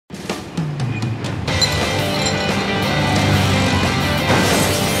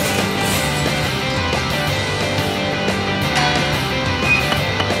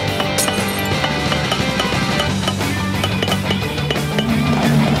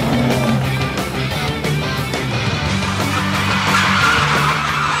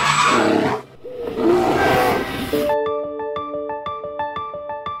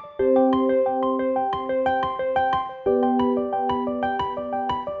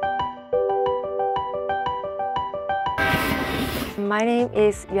My name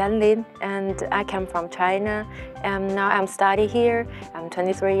is Yuan and I come from China, and now I'm studying here. I'm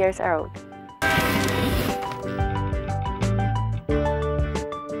 23 years old.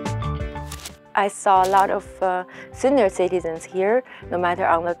 I saw a lot of senior citizens here, no matter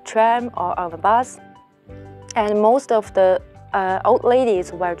on the tram or on the bus. And most of the old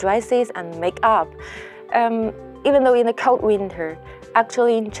ladies wear dresses and makeup. Even though in the cold winter,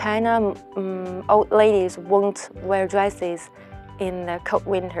 actually in China, old ladies won't wear dresses in the cold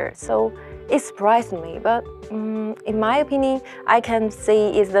winter. So it surprised me, but in my opinion, I can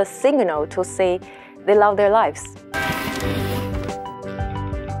see it's the signal to say they love their lives.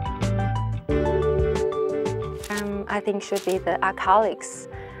 I think should be the alcoholics.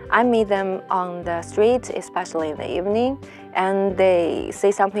 I meet them on the street, especially in the evening, and they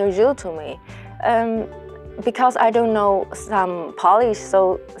say something rude to me. Because I don't know some Polish,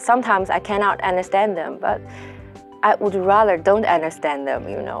 so sometimes I cannot understand them, but I would rather don't understand them,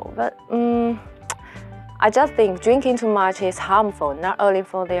 you know. But I just think drinking too much is harmful, not only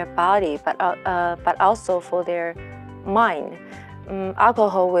for their body, but also for their mind.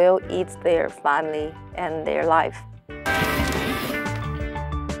 Alcohol will eat their family and their life.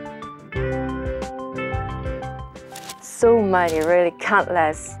 So many, really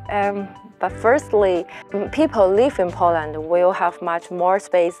countless. But firstly, people live in Poland will have much more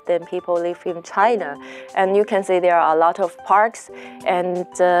space than people live in China. And you can see there are a lot of parks, and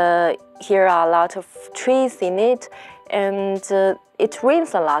here are a lot of trees in it, and it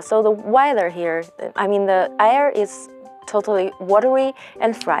rains a lot. So the weather here, I mean the air is totally watery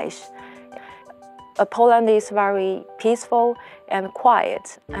and fresh. Poland is very peaceful and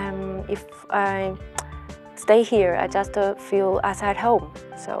quiet. If I stay here, I just feel as at home.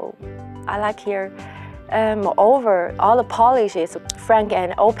 So I like here. Moreover, all the Polish is frank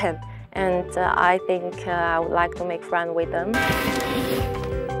and open, and I think I would like to make friends with them.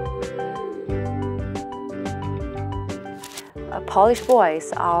 Polish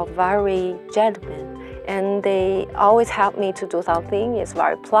boys are very gentlemen, and they always help me to do something. It's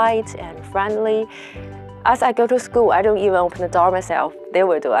very polite and friendly. As I go to school, I don't even open the door myself. They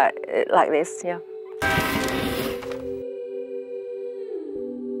will do it like this, yeah.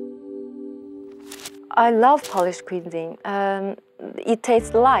 I love Polish cuisine. It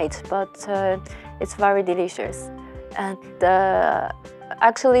tastes light, but it's very delicious. And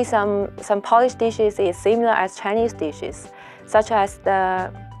actually, some Polish dishes is similar as Chinese dishes, such as the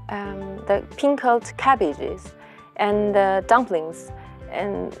pickled cabbages and the dumplings.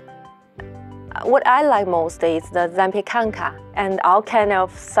 And what I like most is the zapiekanka and all kind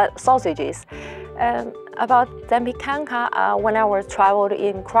of sausages. About zapiekanka, when I was traveled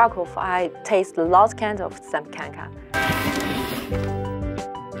in Krakow, I tasted lots of kinds of zapiekanka.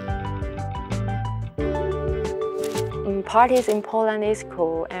 Parties in Poland is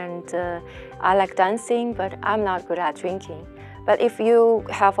cool, and I like dancing, but I'm not good at drinking. But if you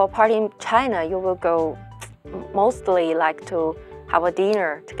have a party in China, you will go mostly like to have a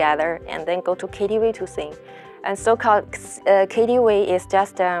dinner together and then go to KTV to sing. And so-called KTV is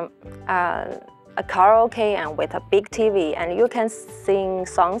just a karaoke and with a big TV, and you can sing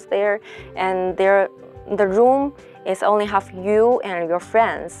songs there, and the room is only have you and your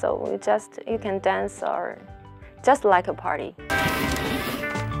friends, so you can dance or just like a party.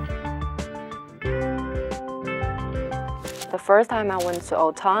 The first time I went to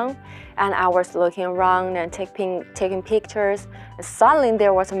Old Town, and I was looking around and taking pictures, and suddenly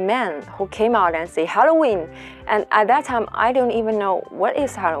there was a man who came out and said Halloween. And at that time, I don't even know what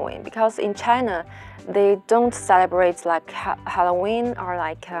is Halloween, because in China, they don't celebrate like Halloween or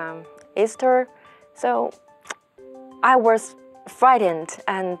like Easter. So I was frightened,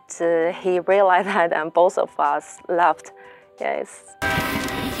 and he realized that, and both of us laughed. Yes.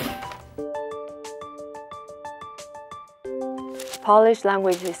 Polish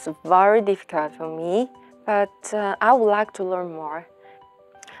language is very difficult for me, but I would like to learn more.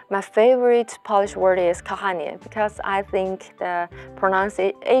 My favorite Polish word is kochanie, because I think the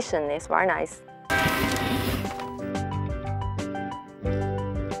pronunciation is very nice.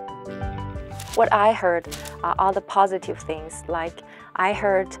 What I heard are all the positive things, like I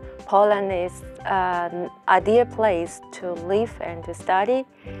heard Poland is an ideal place to live and to study,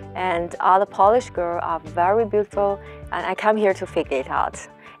 and all the Polish girls are very beautiful, and I come here to figure it out.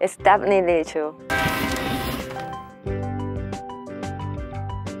 It's definitely true.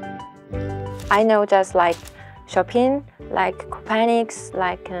 I know just like Chopin, like Copernicus,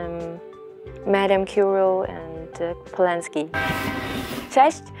 like Madame Curie and Polanski.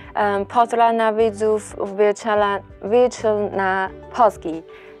 Cześć, pozdrawiam widzów na Polski,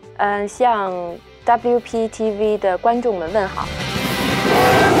 向 WPTV 的观众们问好。